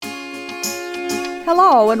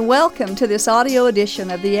Hello and welcome to this audio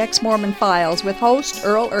edition of the Ex-Mormon Files with host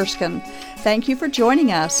Earl Erskine. Thank you for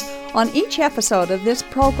joining us. On each episode of this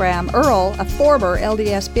program, Earl, a former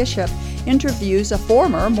LDS bishop, interviews a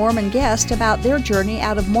former Mormon guest about their journey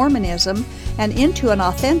out of Mormonism and into an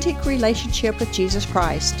authentic relationship with Jesus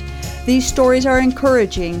Christ. These stories are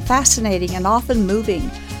encouraging, fascinating, and often moving.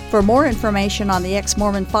 For more information on the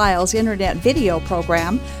Ex-Mormon Files internet video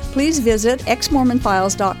program, please visit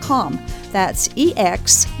exmormonfiles.com. That's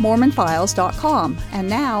exmormonfiles.com. And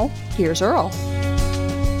now, here's Earl.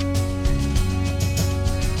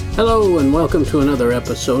 Hello and welcome to another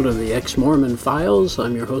episode of the Ex-Mormon Files.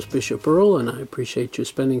 I'm your host, Bishop Earl, and I appreciate you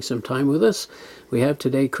spending some time with us. We have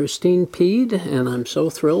today Christine Pead, and I'm so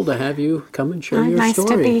thrilled to have you come and share your nice story.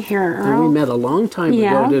 Nice to be here, Earl. And we met a long time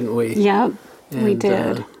ago, didn't we? Yep, we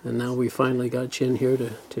did. And now we finally got you in here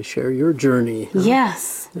to share your journey. Huh?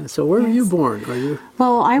 Yes. So where were you born? Are you?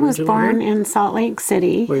 Well, I was born in Salt Lake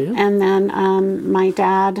City. Were you? And then my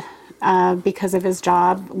dad, because of his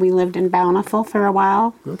job, we lived in Bountiful for a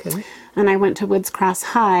while. Okay. And I went to Woods Cross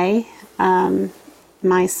High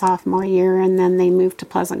my sophomore year, and then they moved to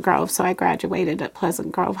Pleasant Grove, so I graduated at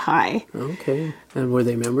Pleasant Grove High. Okay. And were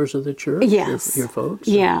they members of the church? Yes. Your folks?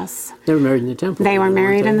 Yes. They were married in the temple. They were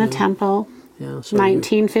married in the temple. Yeah, so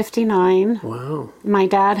 1959. Wow. My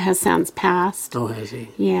dad has since passed. Oh, has he?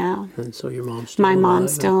 Yeah. And so your mom's still My alive?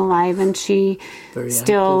 mom's still alive, and she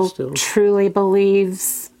still truly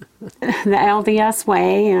believes the LDS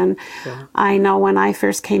way. And I know when I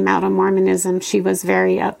first came out of Mormonism, she was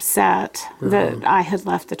very upset that I had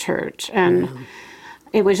left the church. And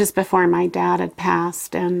it was just before my dad had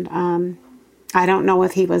passed. And I don't know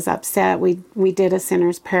if he was upset. We did a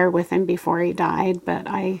sinner's prayer with him before he died, but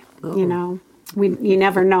you know, you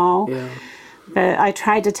never know. Yeah. But I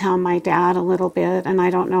tried to tell my dad a little bit, and I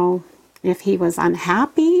don't know if he was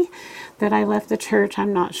unhappy that I left the church.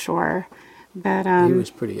 I'm not sure. But he was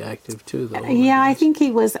pretty active too, though. Yeah, I think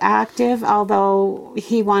he was active, although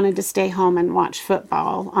he wanted to stay home and watch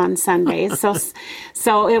football on Sundays.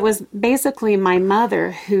 So it was basically my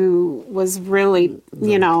mother who was really,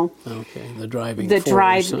 the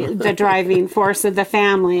driving force of the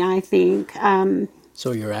family, I think.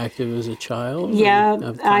 So you're active as a child?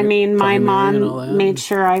 Yeah, I mean, my mom made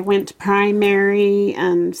sure I went to primary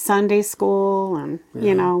and Sunday school, and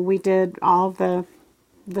we did all the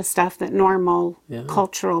stuff that normal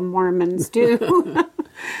cultural Mormons do.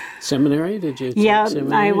 Seminary? Did you? Yeah,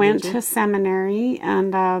 I went to seminary,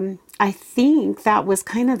 and I think that was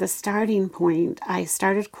kind of the starting point. I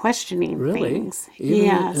started questioning things. Even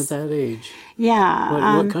yes. at that age?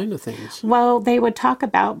 Yeah. What kind of things? Well, they would talk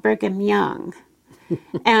about Brigham Young.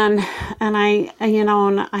 and I, and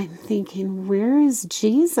I'm thinking, where is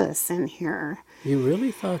Jesus in here? You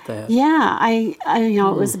really thought that? Yeah, I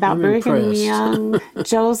it was about Brigham Young,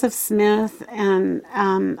 Joseph Smith, and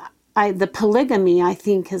the polygamy, I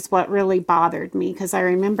think, is what really bothered me, because I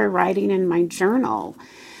remember writing in my journal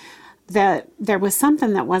that there was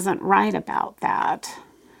something that wasn't right about that.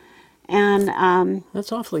 And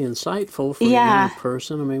that's awfully insightful for a young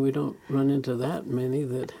person. I mean, we don't run into that many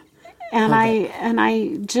that. And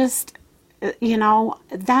I just, and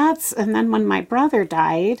then when my brother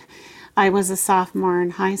died, I was a sophomore in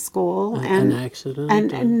high school. An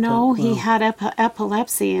accident? And no, he had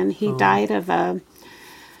epilepsy, and he died of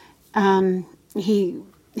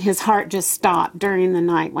his heart just stopped during the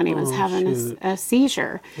night when he was having a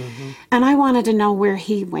seizure. Mm-hmm. And I wanted to know where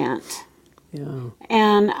he went. Yeah.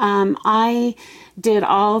 And I did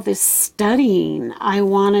all this studying. I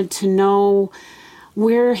wanted to know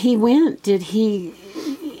where he went. And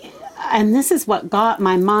this is what got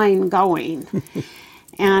my mind going.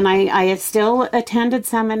 And I still attended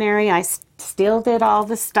seminary. I still did all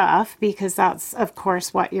the stuff, because that's, of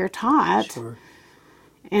course, what you're taught. Sure.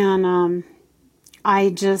 And I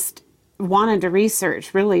just wanted to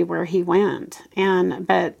research really where he went.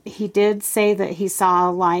 But he did say that he saw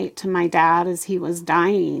a light to my dad as he was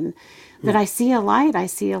dying. That I see a light,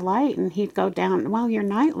 and he'd go down, well, your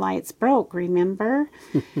night light's broke, remember?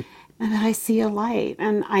 And I see a light.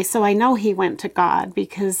 And so I know he went to God,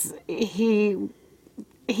 because he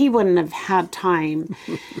wouldn't have had time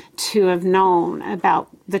to have known about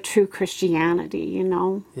the true Christianity,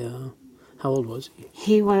 Yeah. How old was he?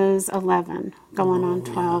 He was 11, going on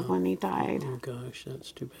 12 when he died. Oh, gosh,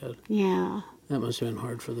 that's too bad. Yeah. That must have been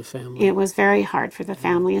hard for the family. It was very hard for the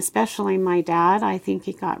family, especially my dad. I think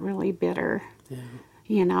he got really bitter. Yeah.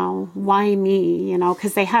 Why me?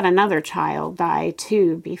 Because they had another child die,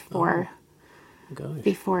 too, before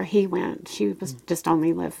he went. She was just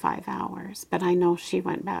only lived 5 hours. But I know she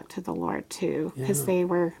went back to the Lord, too, because they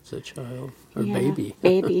were... As a child, or baby.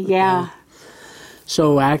 Baby, yeah.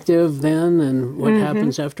 So active then, and what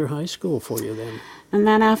happens after high school for you then? And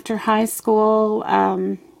then after high school,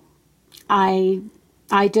 I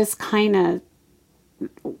just kind of,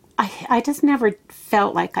 I just never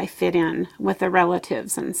felt like I fit in with the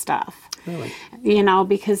relatives and stuff. Really? You know,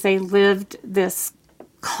 because they lived this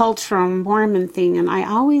cultural Mormon thing, and I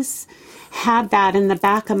always had that in the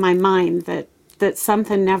back of my mind that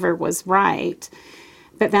something never was right.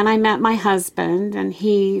 But then I met my husband, and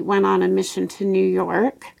he went on a mission to New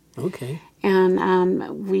York. Okay. And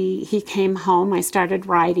he came home. I started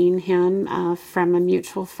writing him from a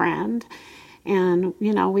mutual friend. And,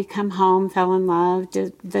 you know, we come home, fell in love,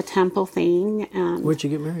 did the temple thing. And Where'd you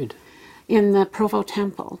get married? in the Provo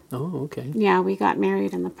Temple. Oh, okay. Yeah, we got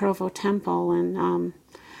married in the Provo Temple. And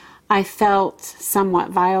I felt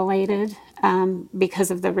somewhat violated because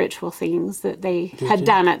of the ritual things that they had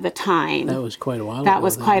done at the time. That was quite a while ago. That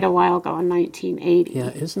was quite a while ago in 1980.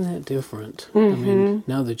 Yeah, isn't that different? I mean,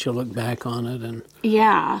 now that you look back on it, and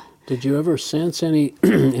Yeah. did you ever sense any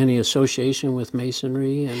any association with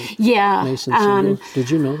Masonry and Yeah. Mason symbols? Did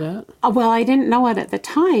you know that? Well, I didn't know it at the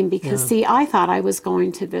time because, see, I thought I was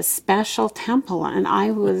going to this special temple and I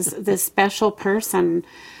was this special person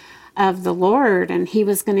of the Lord, and he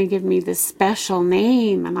was going to give me this special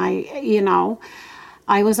name. And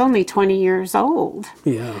I was only 20 years old.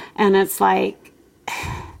 Yeah. And it's like,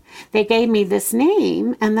 they gave me this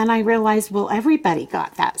name, and then I realized, well, everybody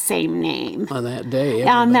got that same name. On that day.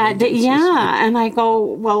 On that day, everybody yeah. And I go,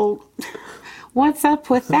 well, what's up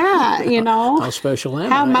with that, you know? How special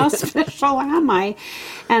am I? How special am I?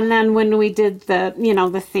 And then when we did the,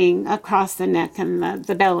 the thing across the neck and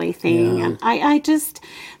the belly thing, and I just,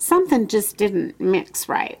 something just didn't mix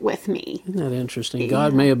right with me. Isn't that interesting?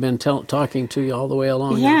 God may have been talking to you all the way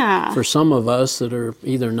along. Yeah. And for some of us that are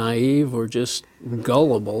either naive or just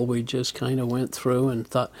gullible, we just kind of went through and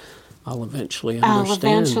thought, I'll eventually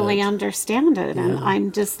understand it. And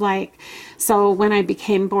I'm just like, so when I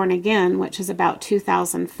became born again, which is about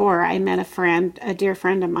 2004, I met a dear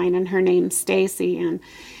friend of mine, and her name's Stacy,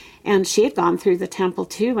 and she had gone through the temple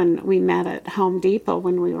too, and we met at Home Depot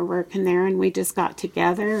when we were working there, and we just got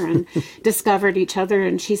together and discovered each other,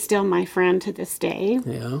 and she's still my friend to this day.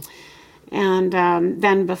 Yeah. And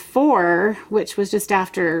then before, which was just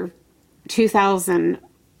after 2000,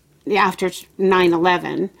 after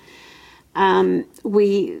 9/11,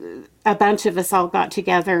 a bunch of us all got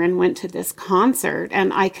together and went to this concert,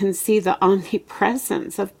 and I can see the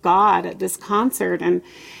omnipresence of God at this concert. And,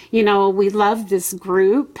 we loved this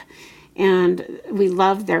group, and we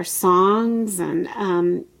loved their songs, and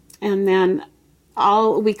then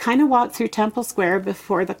we kind of walked through Temple Square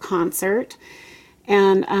before the concert,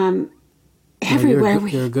 and everywhere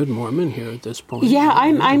you're a good Mormon here at this point. Yeah,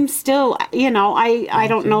 I'm still, I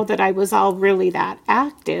don't know that I was all really that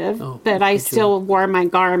active, but I still wore my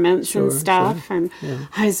garments and stuff, and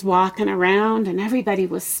I was walking around, and everybody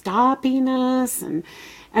was stopping us, and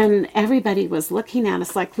everybody was looking at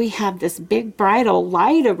us like we had this big bright old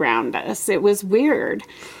light around us. It was weird.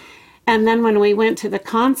 And then when we went to the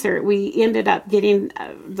concert, we ended up getting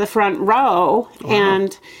the front row,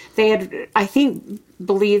 and they had, I think,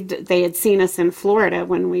 believed they had seen us in Florida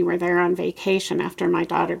when we were there on vacation after my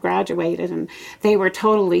daughter graduated, and they were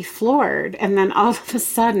totally floored. And then all of a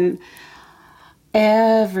sudden,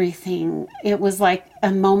 everything, it was like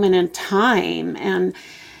a moment in time,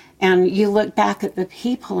 and you look back at the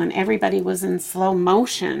people, and everybody was in slow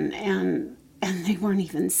motion, and they weren't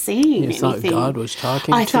even saying anything. You thought God was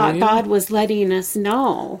talking to you? I thought God was letting us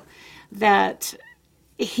know that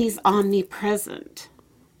he's omnipresent,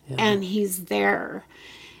 and he's there.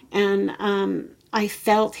 And I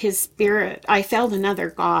felt his spirit. I felt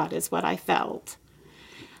another God is what I felt.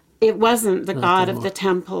 It wasn't the God of the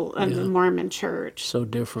temple and the Mormon church. So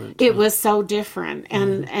different. It was so different.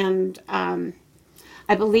 And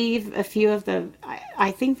I believe a few of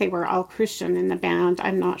I think they were all Christian in the band.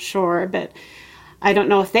 I'm not sure, but I don't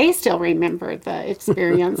know if they still remember the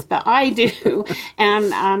experience, but I do.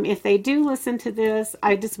 And if they do listen to this,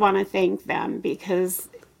 I just want to thank them, because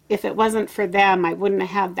if it wasn't for them, I wouldn't have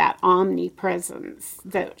had that omnipresence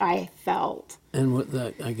that I felt. And with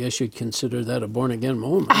that, I guess you'd consider that a born-again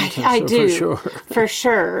moment. I do. For sure. For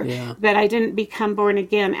sure. Yeah. But I didn't become born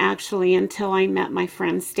again, actually, until I met my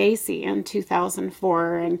friend Stacy in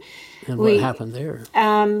 2004. And what happened there?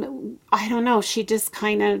 I don't know. She just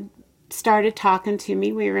kind of started talking to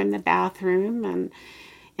me. We were in the bathroom,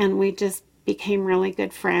 and we just became really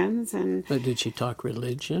good friends. But did she talk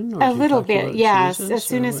religion? Or a little bit, yes. Jesus, as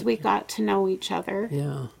soon as we got to know each other.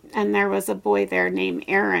 Yeah. and there was a boy there named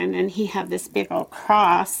Aaron, and he had this big old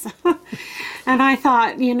cross. And I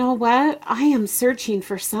thought, you know what? I am searching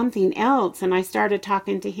for something else. And I started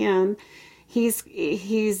talking to him. He's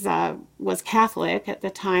was Catholic at the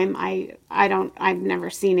time. I've never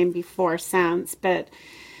seen him before since, but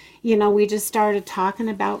we just started talking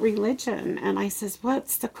about religion. And I says,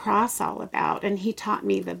 what's the cross all about? And he taught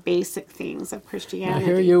me the basic things of Christianity. Now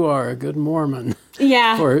here you are, a good Mormon.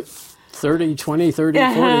 Yeah. For 30, 40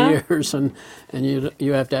 years, and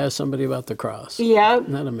you have to ask somebody about the cross. Yep.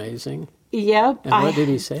 Isn't that amazing? Yep. And what did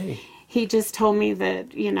he say? He just told me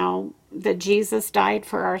that, that Jesus died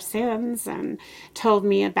for our sins, and told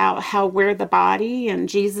me about how we're the body and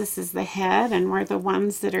Jesus is the head, and we're the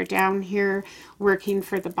ones that are down here working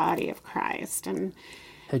for the body of Christ. And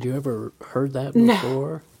had you ever heard that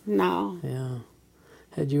before? No. Yeah.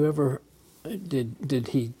 Had you ever, did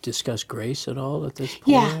he discuss grace at all at this point?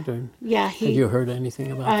 Yeah. Or Yeah. had you heard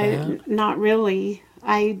anything about that? Not really.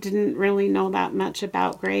 I didn't really know that much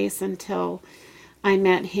about grace until I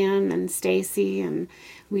met him and Stacy, and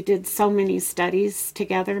we did so many studies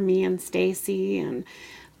together, me and Stacy, and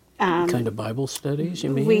kind of Bible studies,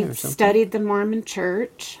 you mean? We or something? studied the Mormon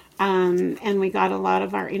Church, and we got a lot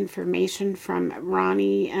of our information from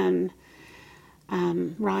Ronnie, and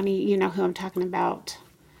Ronnie, you know who I'm talking about.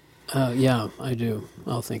 Yeah, I do.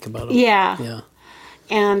 I'll think about it. Yeah. Yeah.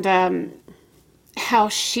 And how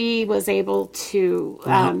she was able to...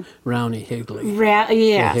 Rowney Higley. Yes.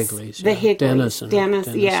 The Higleys. The Yeah. Higleys. Dennis,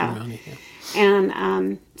 yeah. And Rowney, yeah.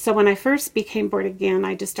 And so when I first became born again,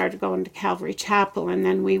 I just started going to Calvary Chapel, and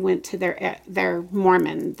then we went to their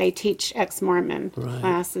Mormon. They teach Ex-Mormon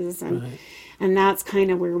classes, and that's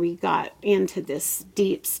kind of where we got into this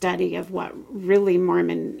deep study of what really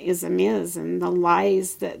Mormonism is and the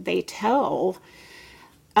lies that they tell.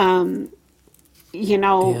 The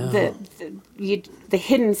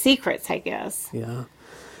hidden secrets, I guess. Yeah.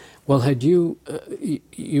 Well, had you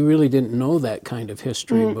really didn't know that kind of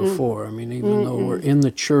history before. I mean, even though we're in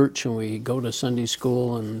the church and we go to Sunday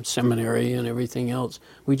school and seminary and everything else,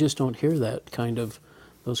 we just don't hear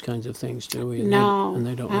those kinds of things, do we? No. And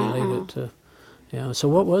they don't relate it to, yeah. So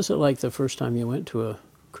what was it like the first time you went to a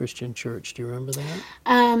Christian church? Do you remember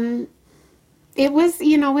that? It was,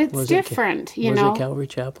 it's different. Was it Calvary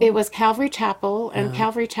Chapel? It was Calvary Chapel, and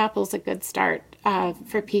Calvary Chapel's a good start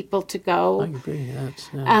for people to go. I agree.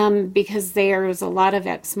 Because there was a lot of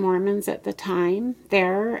ex-Mormons at the time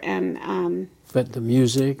there, and but the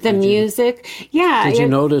music. Yeah. Did you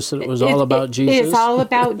notice that it was all about Jesus? It's all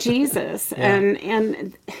about Jesus,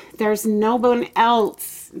 and there's no one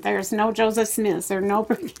else. There's no Joseph Smiths or no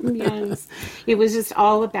Brigham Youngs. It was just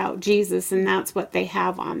all about Jesus, and that's what they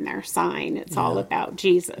have on their sign. It's all about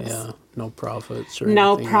Jesus. Yeah, no prophets or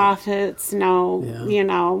no anything prophets. No,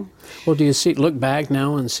 Well, do you look back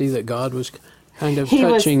now and see that God was kind of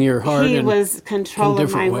touching your heart? He was controlling in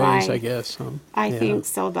different my ways, life. I guess. I think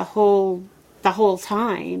so. The whole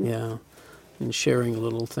time. Yeah, and sharing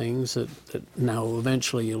little things that now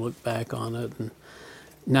eventually you look back on it, and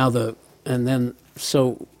now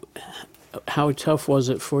so how tough was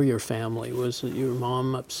it for your family? Was it your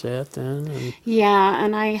mom upset then? Yeah,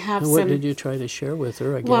 and I have what did you try to share with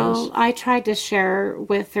her, I guess? Well, I tried to share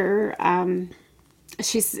with her.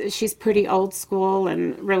 She's pretty old school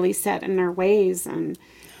and really set in her ways, and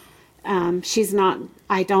she's not.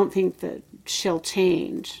 I don't think that she'll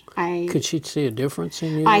change. Could she see a difference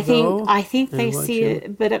in you? I think they see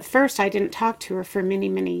it, but at first I didn't talk to her for many,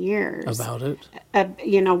 many years about it.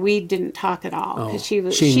 We didn't talk at all because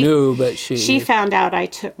she knew, but she found out I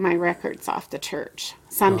took my records off the church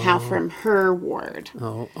somehow from her ward.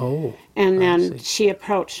 And then she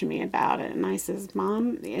approached me about it, and I says,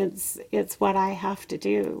 "Mom, it's what I have to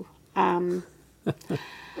do.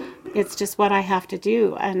 It's just what I have to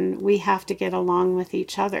do, and we have to get along with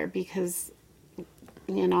each other because,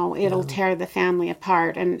 it'll tear the family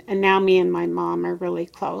apart." And now me and my mom are really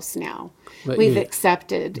close now. We've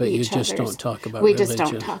accepted each other. But you just don't talk about religion. We just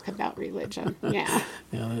don't talk about religion, yeah.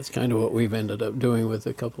 Yeah, that's kind of what we've ended up doing with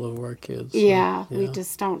a couple of our kids. So, yeah, we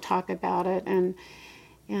just don't talk about it, and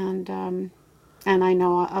I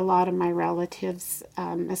know a lot of my relatives,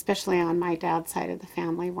 especially on my dad's side of the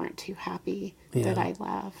family, weren't too happy that I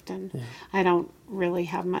left. And I don't really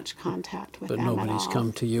have much contact with them at all. But nobody's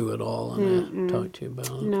come to you at all and talked to you about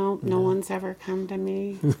it? No one's ever come to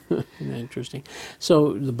me. Interesting.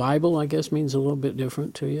 So the Bible, I guess, means a little bit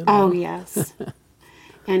different to you? Oh, yes.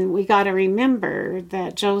 And we got to remember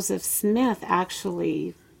that Joseph Smith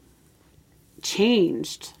actually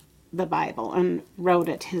changed the Bible and wrote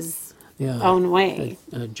it his own way.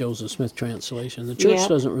 Joseph Smith translation. The church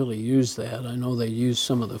doesn't really use that. I know they use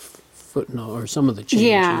some of the footnote or some of the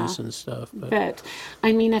changes and stuff. But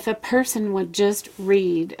I mean, if a person would just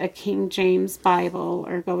read a King James Bible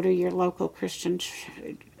or go to your local Christian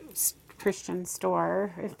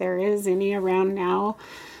store, if there is any around now,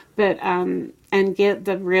 but and get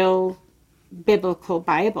the real biblical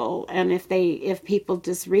Bible, and if people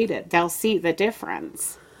just read it, they'll see the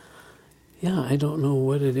difference. Yeah, I don't know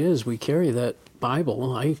what it is. We carry that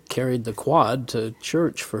Bible. I carried the quad to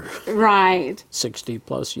church for 60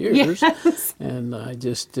 plus years. Yes. And I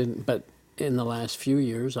just didn't, but in the last few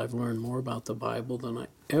years, I've learned more about the Bible than I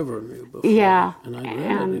ever knew before. Yeah. And I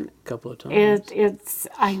read it a couple of times.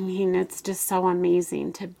 It's just so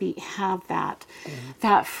amazing to have that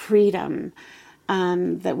freedom.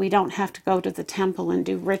 That we don't have to go to the temple and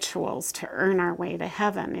do rituals to earn our way to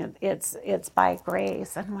heaven. It's by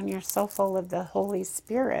grace, and when you're so full of the Holy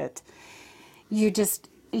Spirit, you just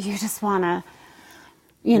want to,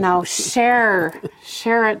 share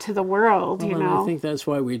it to the world. And I think that's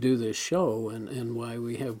why we do this show, and why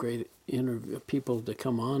we have great people to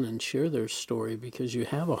come on and share their story, because you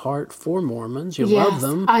have a heart for Mormons. You love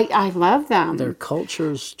them. I love them. Their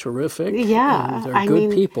culture's terrific. Yeah. And they're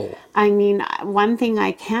good people. I mean, one thing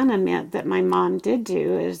I can admit that my mom did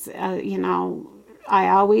do is, I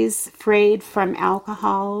always frayed from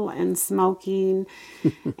alcohol and smoking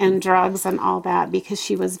and drugs and all that, because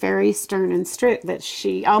she was very stern and strict, that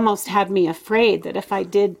she almost had me afraid that if I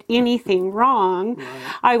did anything wrong,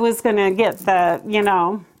 I was going to get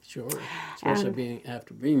the, Sure. Especially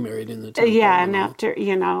after being married in the temple. Yeah, and after,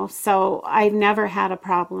 so I've never had a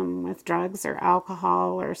problem with drugs or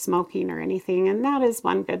alcohol or smoking or anything. And that is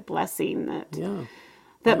one good blessing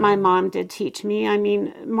that my mom did teach me. I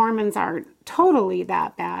mean, Mormons aren't totally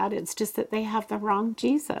that bad. It's just that they have the wrong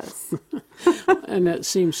Jesus. And that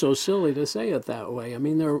seems so silly to say it that way. I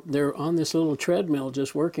mean, they're on this little treadmill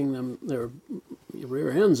just working their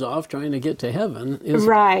rear ends off trying to get to heaven.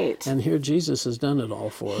 Right. And here Jesus has done it all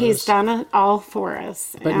for us. He's done it all for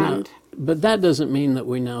us. But that doesn't mean that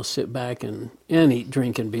we now sit back and eat,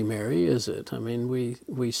 drink, and be merry, is it? I mean,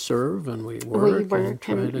 we serve and we work and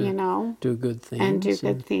try to do good things. And do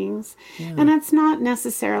good things. Yeah. And it's not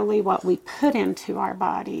necessarily what we put into our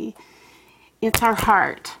body. It's our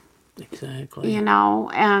heart. Exactly. And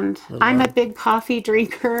I'm a big coffee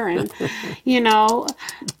drinker, and, and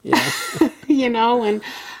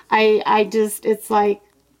I just, it's like,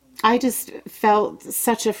 I just felt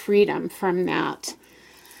such a freedom from that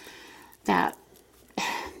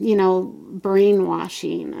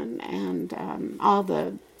brainwashing and all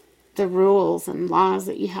the rules and laws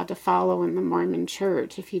that you had to follow in the Mormon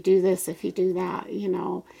church. If you do this, if you do that,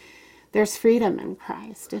 there's freedom in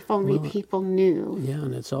Christ, if only people knew. Yeah,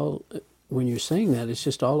 and it's all, when you're saying that, it's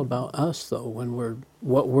just all about us, though,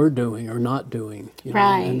 what we're doing or not doing.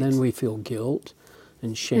 Right. And then we feel guilt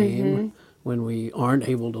and shame when we aren't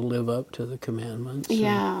able to live up to the commandments.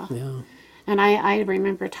 Yeah. And I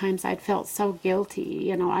remember times I'd felt so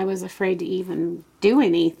guilty. I was afraid to even do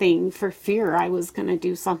anything for fear I was going to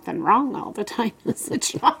do something wrong all the time as a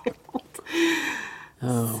child.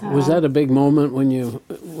 Was that a big moment when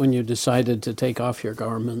you decided to take off your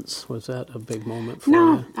garments? Was that a big moment for you?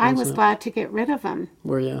 No, I was glad to get rid of them.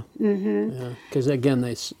 Were you? Mm-hmm. Yeah, because again,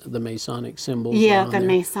 the Masonic symbols. Yeah, are on the there.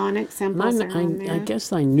 Masonic symbols are on there. I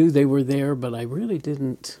guess I knew they were there, but I really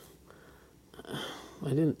didn't. I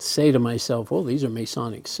didn't say to myself, "Well, these are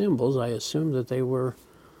Masonic symbols." I assumed that they were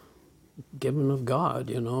given of God.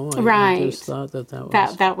 Right. I just thought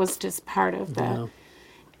that was just part of the. Yeah.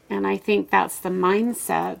 And I think that's the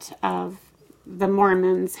mindset of the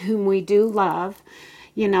Mormons, whom we do love.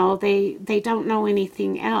 They don't know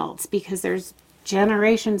anything else, because there's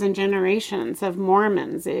generations and generations of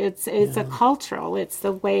Mormons. It's a cultural. It's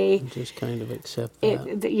the way. Just kind of accept that.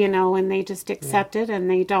 And they just accept it, and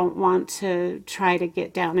they don't want to try to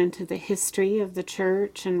get down into the history of the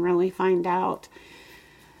church and really find out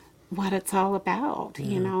what it's all about,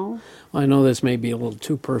 Well, I know this may be a little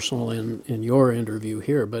too personal in your interview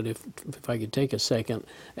here, but if I could take a second,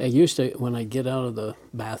 I used to, when I get out of the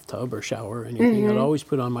bathtub or shower or anything, I'd always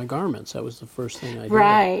put on my garments. That was the first thing I did.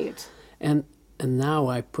 Right. And now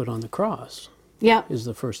I put on the cross. Yep. Is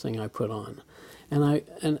the first thing I put on.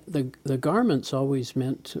 And the garments always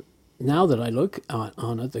meant to, now that I look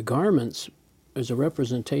on it, the garments is a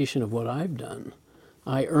representation of what I've done.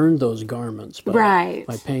 I earned those garments by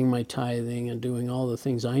paying my tithing and doing all the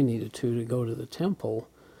things I needed to go to the temple.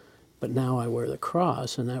 But now I wear the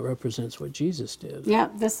cross, and that represents what Jesus did.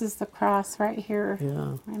 Yep, this is the cross right here.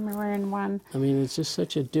 Yeah. I'm wearing one. I mean, it's just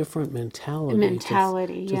such a different mentality.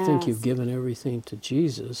 To think you've given everything to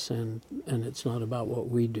Jesus, and it's not about what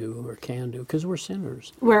we do or can do, because we're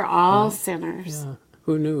sinners. We're all sinners. Yeah.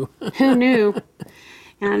 Who knew? Who knew?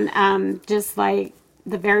 And just like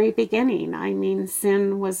the very beginning, I mean,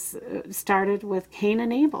 sin was started with Cain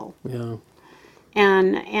and Abel. Yeah.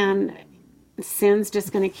 And sin's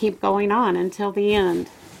just going to keep going on until the end.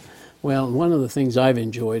 Well, one of the things I've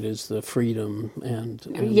enjoyed is the freedom and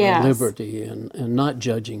Yes. the liberty and not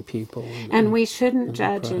judging people. And we shouldn't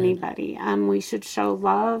judge anybody. We should show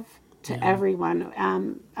love to everyone.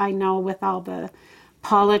 I know with all the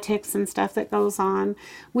politics and stuff that goes on,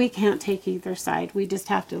 we can't take either side. We just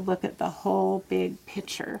have to look at the whole big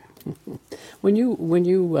picture. When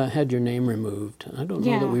you had your name removed, I don't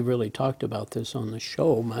know that Yeah. we really talked about this on the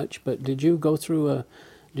show much, but did you go through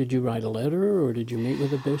did you write a letter or did you meet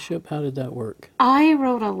with a bishop? How did that work? I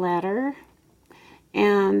wrote a letter,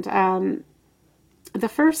 and the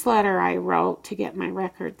first letter I wrote to get my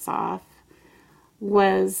records off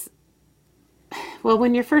was, well,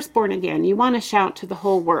 when you're first born again, you want to shout to the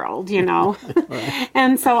whole world, you know. Right.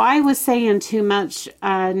 And so I was saying too much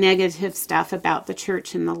negative stuff about the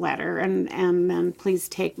church in the letter, and then please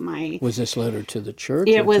take my... Was this letter to the church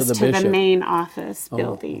It or was to the to bishop? the main office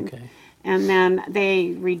building. Okay. And then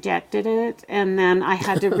they rejected it, and then I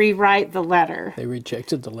had to rewrite the letter They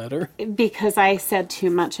rejected the letter? because I said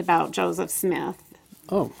too much about Joseph Smith,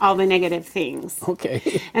 Oh, all the negative things.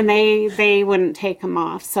 okay. And they wouldn't take them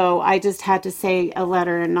off. So I just had to say a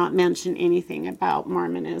letter and not mention anything about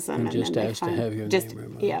Mormonism. And just then they asked to have your just, name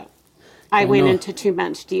removed. Yeah. I went know. into too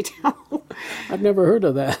much detail. I've never heard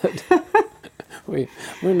of that. We're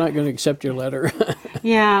not going to accept your letter.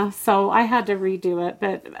 Yeah, so I had to redo it.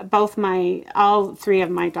 But all three of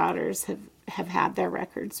my daughters have had their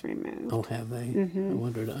records removed. Oh, have they? I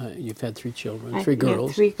wondered. You've had 3 children, I 3 had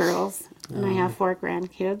girls. 3 girls. And I have 4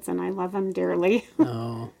 grandkids, and I love them dearly.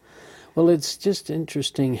 Oh, well, it's just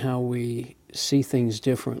interesting how we see things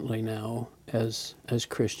differently now as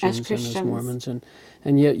Christians and as Christians. Mormons,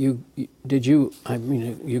 and yet you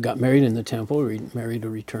got married in the temple, or you married a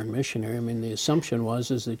returned missionary. I mean, the assumption was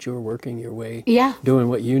that you were working your way, Yeah. doing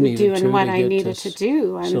what you needed to Doing what to I get needed to to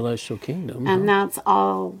do. And celestial kingdom. And that's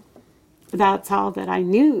all that I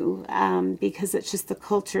knew, because it's just the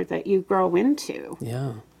culture that you grow into.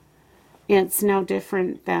 Yeah. It's no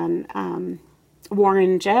different than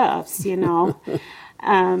Warren Jeffs, you know.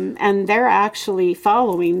 And they're actually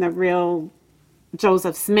following the real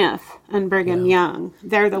Joseph Smith and Brigham Young.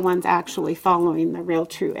 They're the ones actually following the real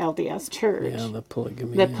true LDS church. Yeah, the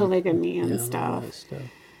polygamy. The polygamy and and all stuff. that stuff.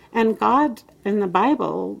 And God in the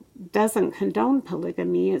Bible doesn't condone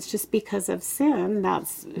polygamy. It's just because of sin.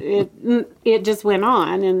 That's it. It just went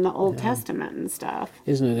on in the Old Testament and stuff.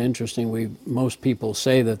 Isn't it interesting? Most people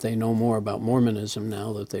say that they know more about Mormonism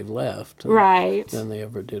now that they've left Right. than they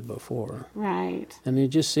ever did before. Right. And you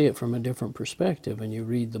just see it from a different perspective, and you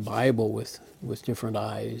read the Bible with different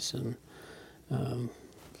eyes, and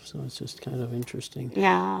so it's just kind of interesting.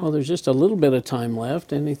 Yeah. Well, there's just a little bit of time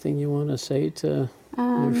left. Anything you want to say to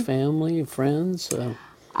your family, your friends?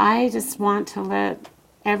 I just want to let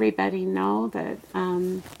everybody know that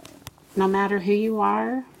no matter who you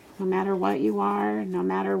are, no matter what you are, no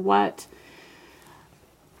matter what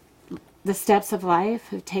the steps of life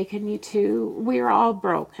have taken you to, we're all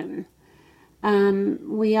broken.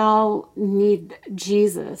 We all need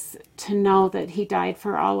Jesus to know that he died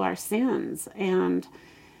for all our sins. And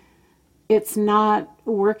it's not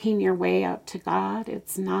working your way up to God.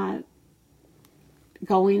 It's not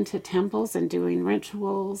going to temples and doing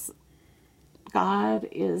rituals. God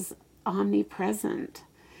is omnipresent.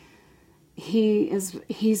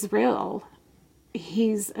 He's real.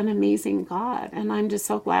 He's an amazing God. And I'm just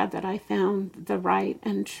so glad that I found the right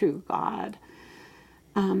and true God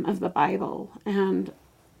of the Bible. And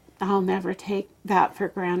I'll never take that for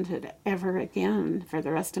granted ever again for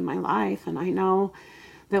the rest of my life. And I know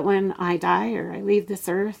that when I die or I leave this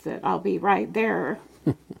earth, that I'll be right there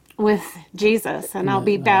with Jesus, and I'll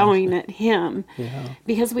be bowing at him,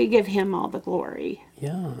 because we give him all the glory.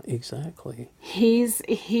 Yeah, exactly. He's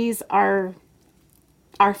our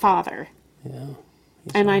Father. Yeah.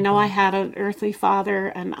 And I know I had an earthly father,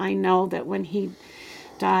 and I know that when he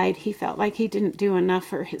died, he felt like he didn't do enough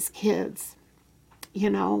for his kids, you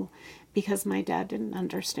know, because my dad didn't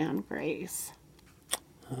understand grace.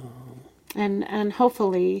 And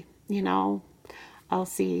hopefully, you know, I'll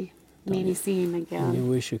maybe see him again. You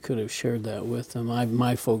wish you could have shared that with them.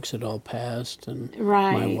 My folks had all passed, and my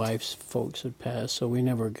Right. wife's folks had passed, so we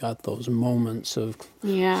never got those moments of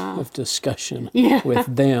Yeah. discussion Yeah. with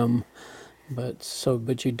them. But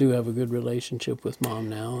you do have a good relationship with Mom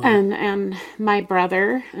now. And my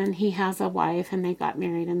brother, and he has a wife, and they got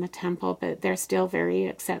married in the temple, but they're still very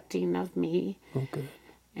accepting of me. Oh, good.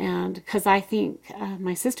 And because I think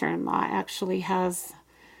my sister-in-law actually has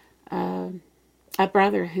a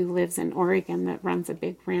brother who lives in Oregon that runs a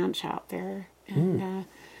big ranch out there. And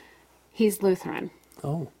he's Lutheran.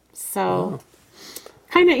 Oh. So, Wow.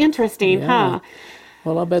 kind of interesting, Yeah. huh?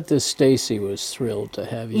 Well, I'll bet this Stacy was thrilled to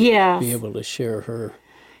have you Yes. be able to share her.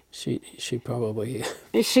 She probably...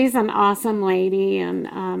 She's an awesome lady,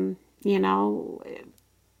 and, you know,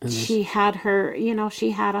 she had her, you know,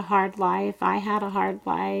 she had a hard life. I had a hard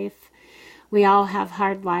life. We all have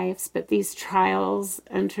hard lives, but these trials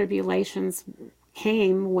and tribulations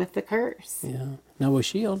came with the curse. Yeah. Now, was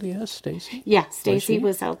she LDS, Stacy? Yeah, Stacy she?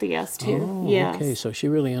 was LDS too. Oh, yes. okay. So she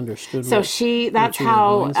really understood So that's you were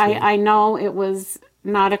how going through. I know it was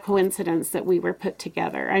not a coincidence that we were put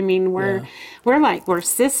together. I mean, we're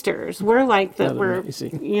sisters. We're like that. We're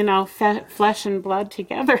amazing? You know, flesh and blood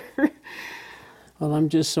together. Well, I'm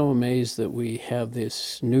just so amazed that we have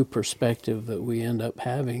this new perspective that we end up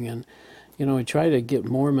having. And, you know, we try to get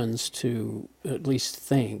Mormons to at least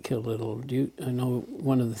think a little. I know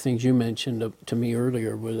one of the things you mentioned to me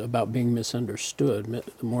earlier was about being misunderstood. The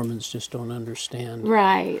Mormons just don't understand.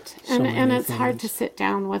 Right. And many it's hard to things. sit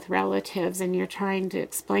down with relatives and you're trying to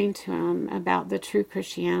explain to them about the true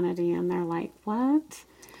Christianity and they're like, what?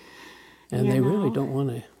 And You they know? really don't want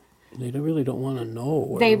to. They really don't want to know.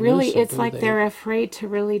 Or They really, listen, it's do like they? they're afraid to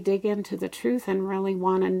really dig into the truth and really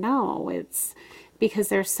want to know. It's because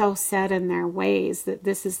they're so set in their ways that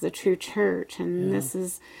this is the true church and this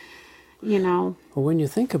is, you know. Well, when you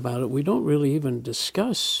think about it, we don't really even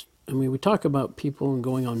discuss. I mean, we talk about people and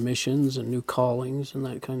going on missions and new callings and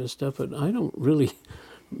that kind of stuff, but I don't really,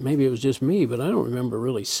 maybe it was just me, but I don't remember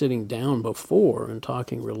really sitting down before and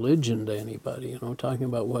talking religion to anybody, you know, talking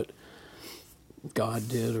about what God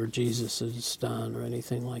did or Jesus has done or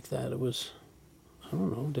anything like that. It was, I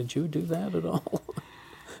don't know, did you do that at all?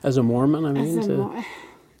 As a Mormon, I mean,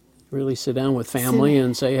 really sit down with family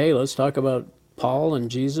and say, hey, let's talk about Paul and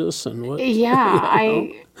Jesus and what. Yeah,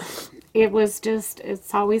 it was just,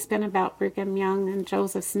 it's always been about Brigham Young and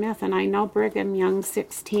Joseph Smith, and I know Brigham Young's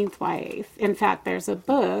 16th wife. In fact, there's a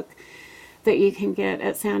book that you can get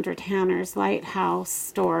at Sandra Tanner's Lighthouse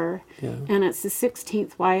store, and it's the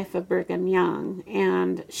 16th wife of Brigham Young,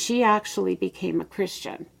 and she actually became a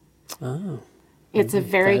Christian. Oh. It's a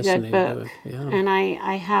very good Fascinating book, book, yeah. and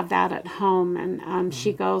I have that at home, and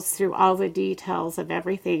she goes through all the details of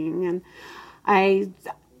everything, and I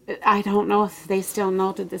don't know if they still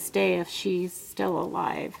know to this day if she's still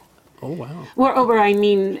alive. Oh, wow. Or I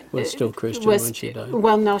mean, Was still Christian when she died.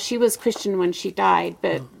 Well, no, she was Christian when she died,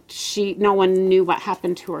 but no one knew what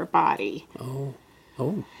happened to her body. Oh.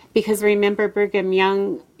 Because remember, Brigham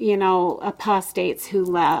Young, you know, apostates who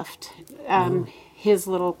left, his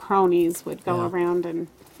little cronies would go around and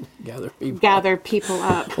gather people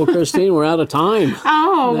up. Well, Christine, we're out of time.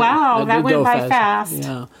 Oh, wow, that did went go by fast.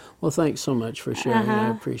 Yeah. Well, thanks so much for sharing. I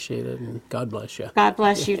appreciate it, and God bless you. God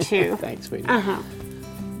bless you, too. Thanks, sweetie.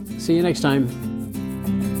 See you next time.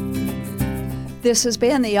 This has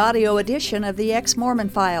been the audio edition of the Ex-Mormon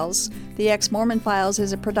Files. The Ex-Mormon Files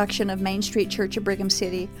is a production of Main Street Church of Brigham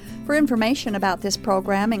City. For information about this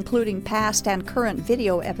program, including past and current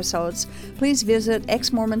video episodes, please visit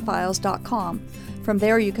exmormonfiles.com. From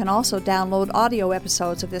there, you can also download audio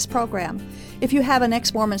episodes of this program. If you have an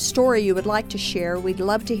Ex-Mormon story you would like to share, we'd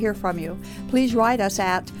love to hear from you. Please write us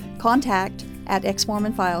at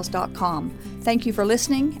contact@exmormonfiles.com. Thank you for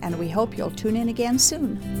listening, and we hope you'll tune in again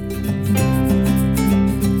soon.